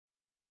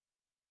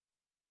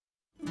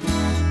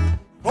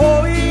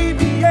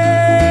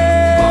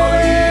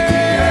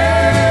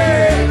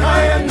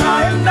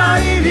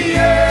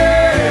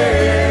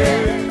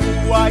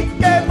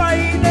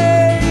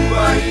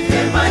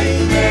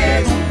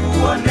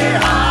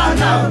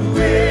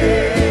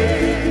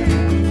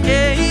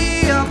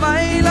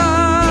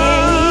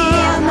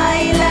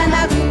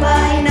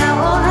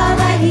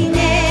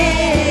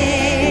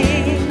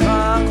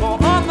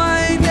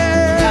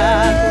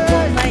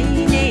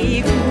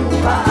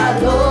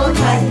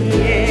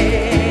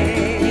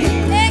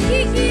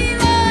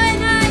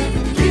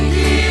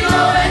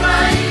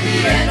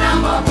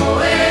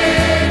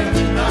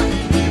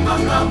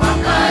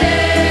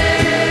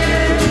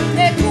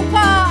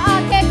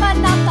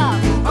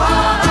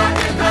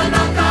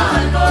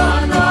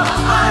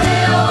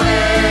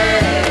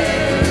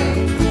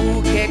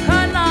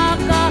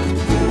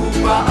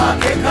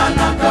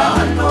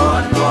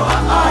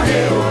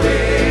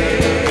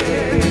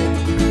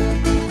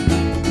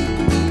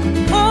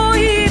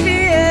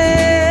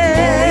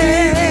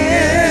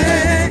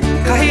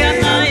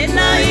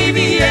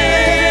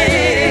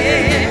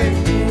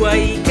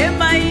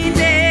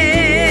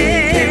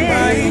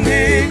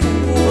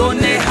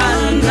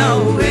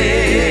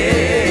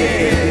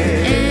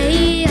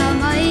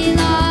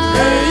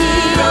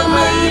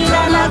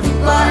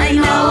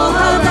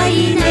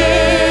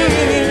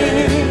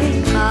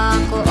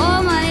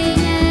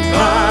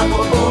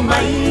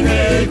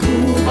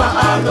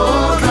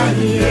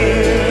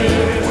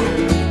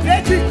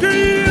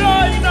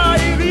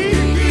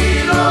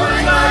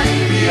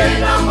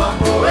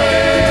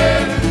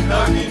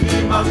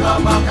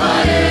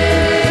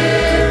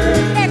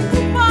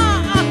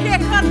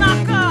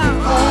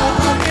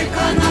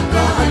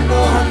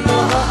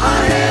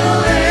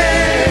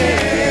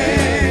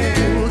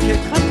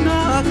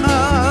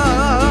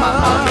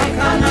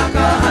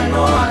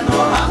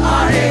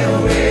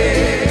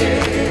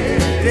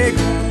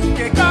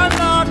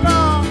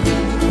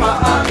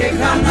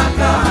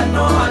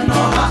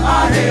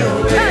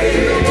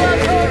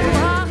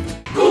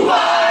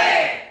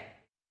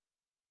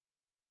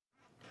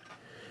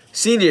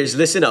Seniors,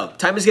 listen up.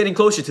 Time is getting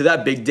closer to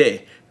that big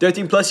day.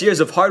 13 plus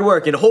years of hard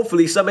work and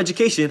hopefully some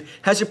education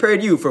has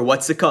prepared you for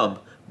what's to come.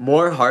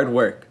 More hard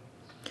work.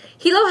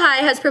 Hilo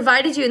High has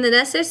provided you the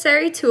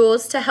necessary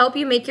tools to help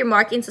you make your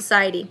mark in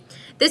society.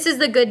 This is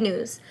the good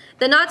news.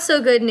 The not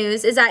so good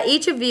news is that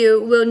each of you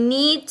will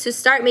need to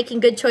start making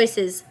good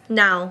choices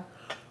now.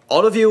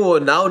 All of you will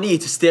now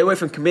need to stay away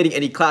from committing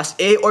any Class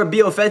A or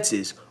B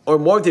offenses or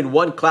more than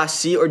one Class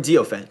C or D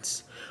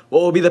offense.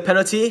 What will be the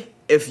penalty?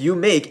 If you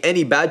make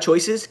any bad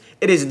choices,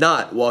 it is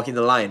not walking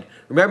the line.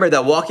 Remember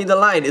that walking the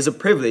line is a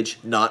privilege,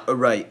 not a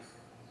right.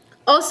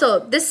 Also,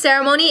 this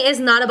ceremony is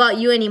not about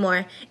you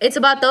anymore. It's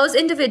about those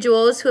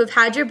individuals who have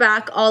had your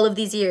back all of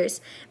these years.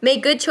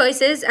 Make good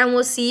choices and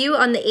we'll see you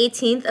on the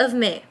 18th of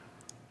May.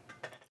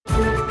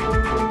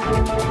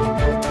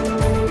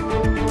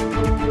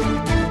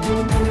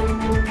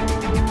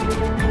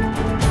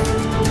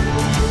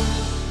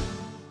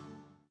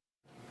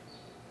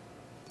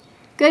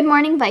 Good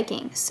morning,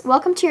 Vikings.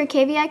 Welcome to your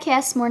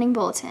KVIKS Morning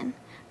Bulletin.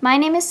 My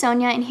name is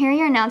Sonia, and here are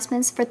your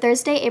announcements for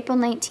Thursday, April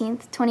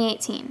 19th,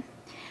 2018.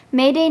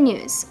 May Day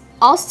News.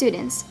 All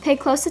students, pay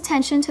close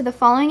attention to the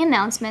following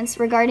announcements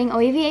regarding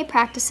OEVA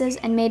practices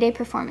and May Day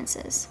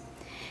performances.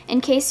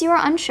 In case you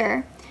are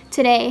unsure,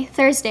 today,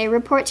 Thursday,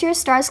 report to your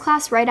STARS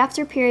class right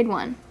after Period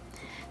 1.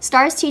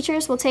 STARS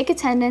teachers will take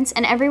attendance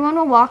and everyone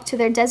will walk to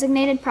their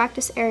designated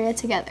practice area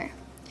together.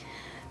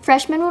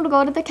 Freshmen will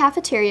go to the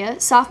cafeteria,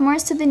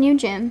 sophomores to the new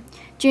gym,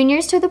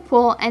 juniors to the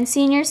pool, and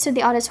seniors to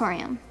the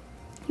auditorium.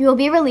 You will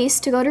be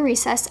released to go to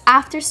recess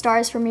after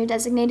STARS from your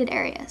designated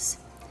areas.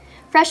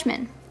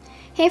 Freshmen.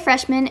 Hey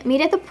freshmen,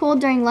 meet at the pool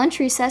during lunch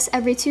recess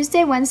every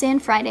Tuesday, Wednesday,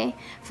 and Friday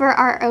for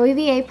our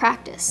OEVA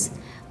practice.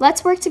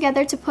 Let's work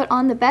together to put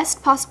on the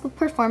best possible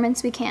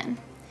performance we can.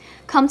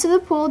 Come to the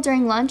pool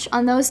during lunch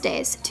on those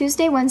days,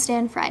 Tuesday, Wednesday,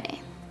 and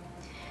Friday.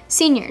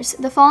 Seniors,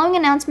 the following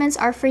announcements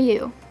are for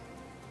you.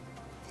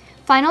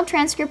 Final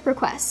transcript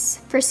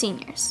requests for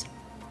seniors.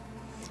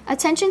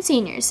 Attention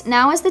seniors,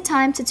 now is the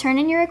time to turn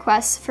in your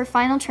requests for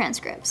final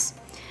transcripts.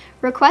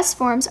 Request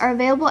forms are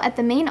available at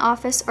the main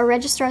office or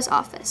registrar's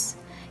office.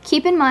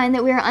 Keep in mind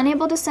that we are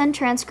unable to send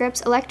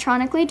transcripts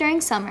electronically during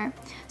summer,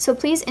 so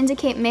please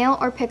indicate mail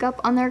or pickup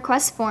on the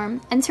request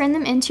form and turn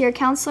them in to your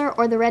counselor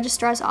or the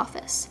registrar's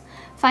office.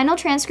 Final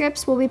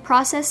transcripts will be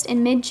processed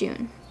in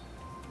mid-June.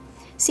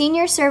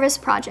 Senior Service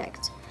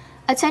Project.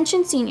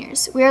 Attention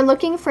seniors, we are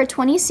looking for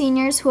 20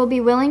 seniors who will be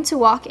willing to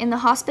walk in the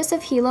Hospice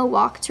of Hilo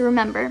Walk to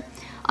Remember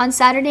on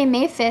Saturday,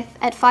 May 5th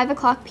at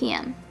 5:00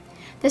 p.m.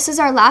 This is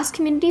our last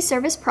community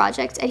service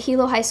project at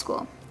Hilo High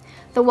School.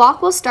 The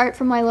walk will start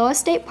from Wailoa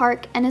State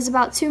Park and is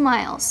about 2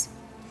 miles.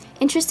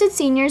 Interested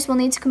seniors will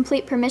need to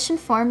complete permission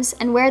forms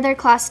and wear their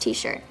class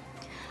t-shirt.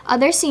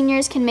 Other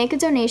seniors can make a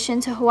donation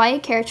to Hawaii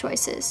Care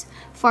Choices,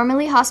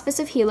 formerly Hospice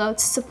of Hilo, to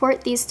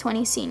support these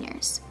 20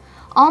 seniors.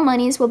 All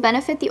monies will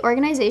benefit the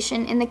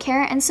organization in the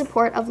care and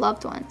support of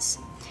loved ones.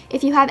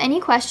 If you have any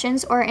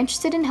questions or are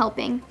interested in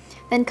helping,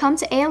 then come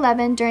to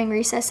A11 during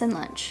recess and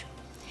lunch.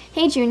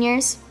 Hey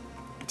juniors,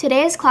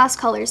 today is Class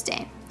Colors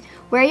Day.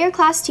 Wear your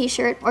class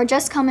t-shirt or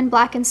just come in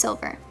black and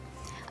silver.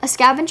 A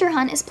scavenger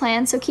hunt is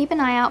planned, so keep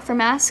an eye out for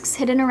masks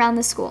hidden around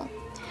the school.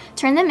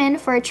 Turn them in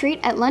for a treat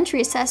at lunch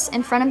recess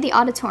in front of the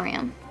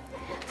auditorium.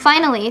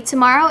 Finally,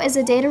 tomorrow is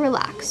a day to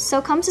relax,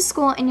 so come to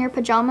school in your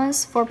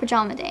pajamas for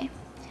Pajama Day.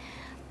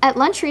 At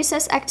lunch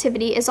recess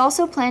activity is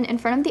also planned in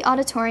front of the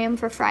auditorium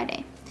for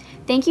Friday.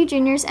 Thank you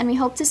juniors, and we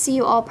hope to see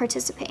you all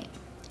participate.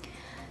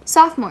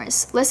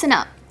 Sophomores, listen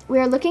up. We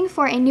are looking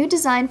for a new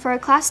design for a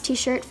class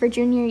t-shirt for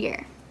junior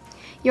year.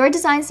 Your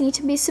designs need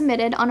to be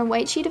submitted on a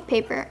white sheet of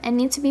paper and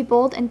need to be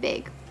bold and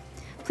big.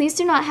 Please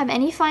do not have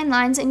any fine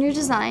lines in your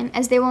design,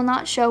 as they will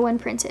not show when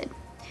printed.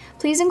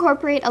 Please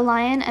incorporate a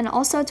lion and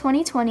also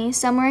 2020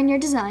 somewhere in your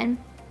design,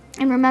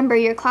 and remember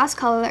your class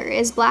color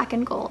is black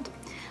and gold.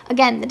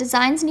 Again, the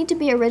designs need to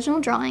be original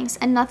drawings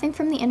and nothing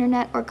from the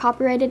internet or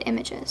copyrighted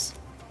images.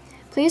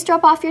 Please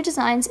drop off your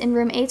designs in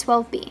room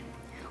A12B.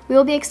 We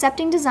will be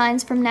accepting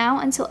designs from now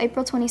until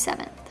April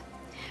 27th.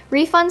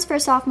 Refunds for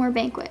sophomore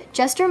banquet.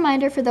 Just a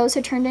reminder for those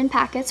who turned in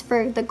packets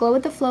for the Glow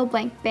with the Flow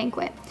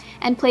banquet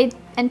and paid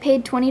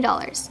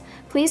 $20.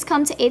 Please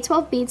come to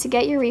A12B to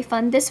get your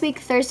refund this week,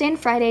 Thursday and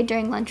Friday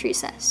during lunch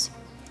recess.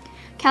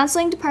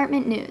 Counseling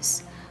Department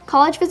News.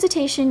 College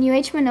Visitation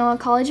UH Manoa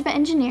College of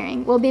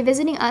Engineering will be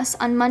visiting us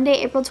on Monday,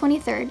 April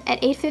 23rd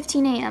at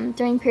 8:15 a.m.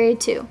 during Period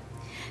 2.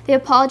 They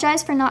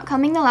apologize for not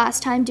coming the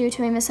last time due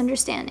to a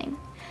misunderstanding.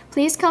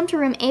 Please come to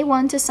room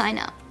A1 to sign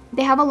up.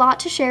 They have a lot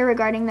to share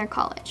regarding their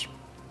college.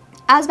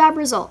 ASVAB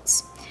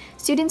results.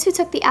 Students who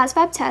took the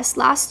ASVAB test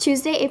last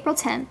Tuesday, April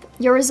 10th,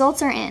 your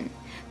results are in.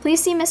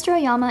 Please see Mr.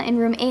 Oyama in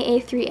room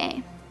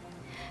AA3A.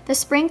 The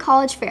Spring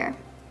College Fair,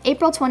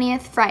 April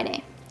 20th,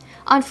 Friday.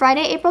 On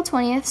Friday, April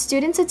 20th,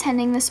 students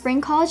attending the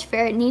Spring College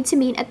Fair need to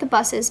meet at the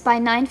buses by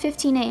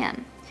 9:15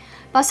 a.m.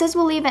 Buses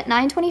will leave at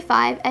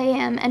 9:25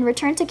 a.m. and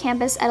return to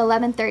campus at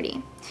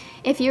 11:30.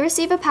 If you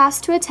receive a pass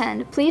to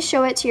attend, please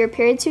show it to your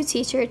Period 2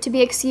 teacher to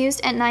be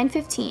excused at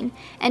 9:15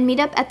 and meet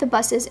up at the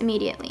buses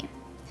immediately.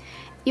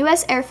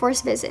 U.S. Air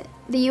Force visit.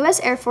 The U.S.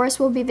 Air Force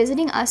will be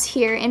visiting us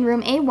here in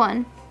room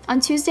A1 on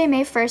Tuesday,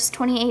 May 1st,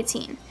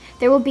 2018.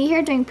 They will be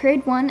here during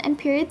period 1 and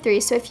period 3,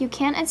 so if you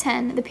can't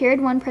attend the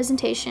period 1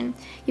 presentation,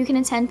 you can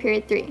attend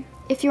period 3.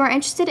 If you are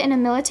interested in a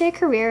military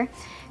career,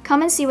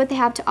 come and see what they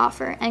have to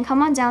offer, and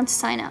come on down to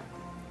sign up.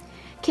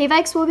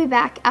 KVIKS will be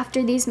back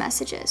after these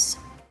messages.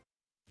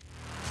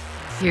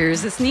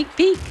 Here's a sneak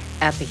peek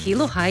at the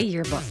Hilo High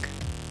yearbook.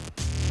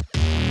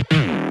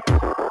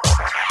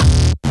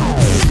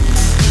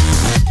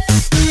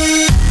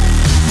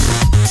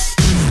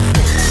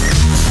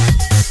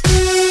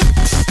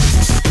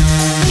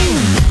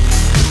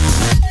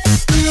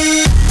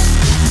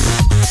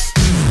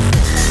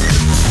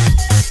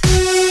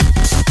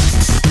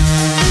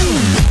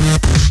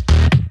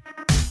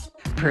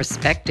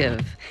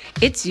 Perspective.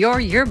 It's your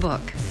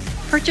yearbook.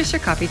 Purchase your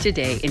copy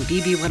today in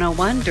BB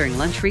 101 during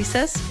lunch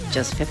recess,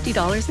 just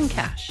 $50 in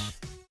cash.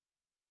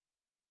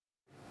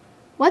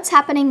 What's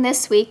happening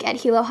this week at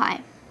Hilo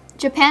High?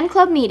 Japan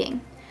Club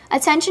meeting.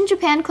 Attention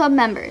Japan Club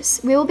members,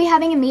 we will be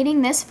having a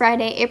meeting this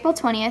Friday, April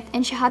 20th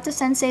in Shihata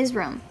Sensei's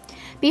room.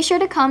 Be sure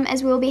to come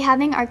as we will be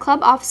having our club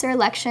officer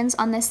elections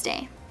on this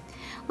day.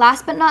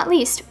 Last but not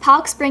least,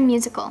 PALC Spring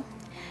Musical.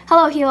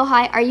 Hello Hilo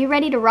High, are you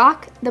ready to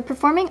rock? The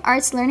Performing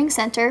Arts Learning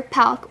Center,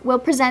 PALC, will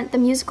present the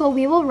musical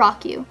We Will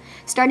Rock You,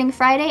 starting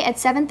Friday at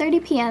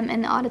 7:30 p.m.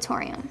 in the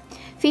auditorium.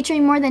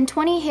 Featuring more than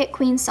 20 hit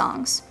Queen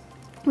songs.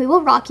 We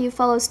Will Rock You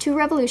follows two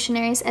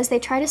revolutionaries as they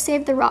try to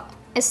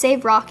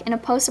save rock in a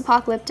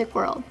post-apocalyptic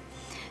world.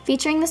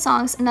 Featuring the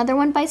songs Another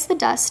One Bites the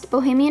Dust,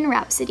 Bohemian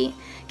Rhapsody,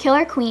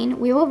 Killer Queen,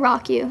 We Will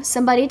Rock You,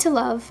 Somebody to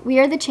Love, We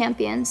Are the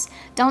Champions,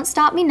 Don't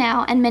Stop Me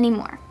Now, and many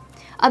more.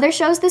 Other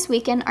shows this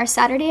weekend are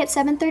Saturday at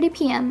 7:30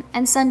 p.m.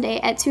 and Sunday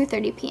at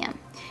 2:30 p.m.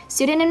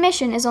 Student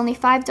admission is only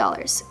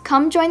 $5.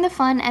 Come join the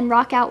fun and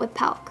rock out with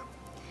PALC.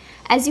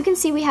 As you can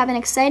see, we have an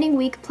exciting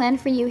week planned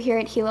for you here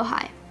at Hilo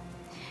High.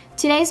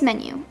 Today's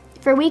menu.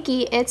 For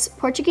Wiki, it's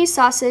Portuguese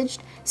sausage,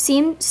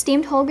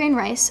 steamed whole grain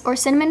rice, or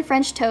cinnamon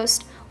French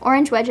toast,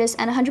 orange wedges,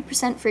 and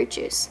 100% fruit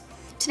juice.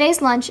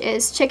 Today's lunch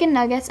is chicken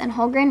nuggets and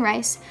whole grain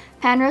rice,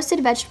 pan-roasted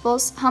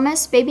vegetables,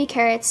 hummus, baby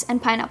carrots,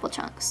 and pineapple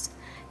chunks.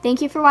 Thank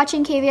you for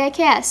watching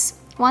KVIKS.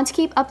 Want to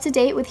keep up to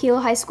date with Hilo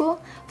High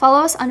School?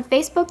 Follow us on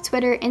Facebook,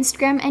 Twitter,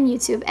 Instagram, and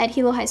YouTube at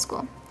Hilo High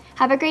School.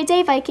 Have a great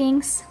day,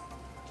 Vikings!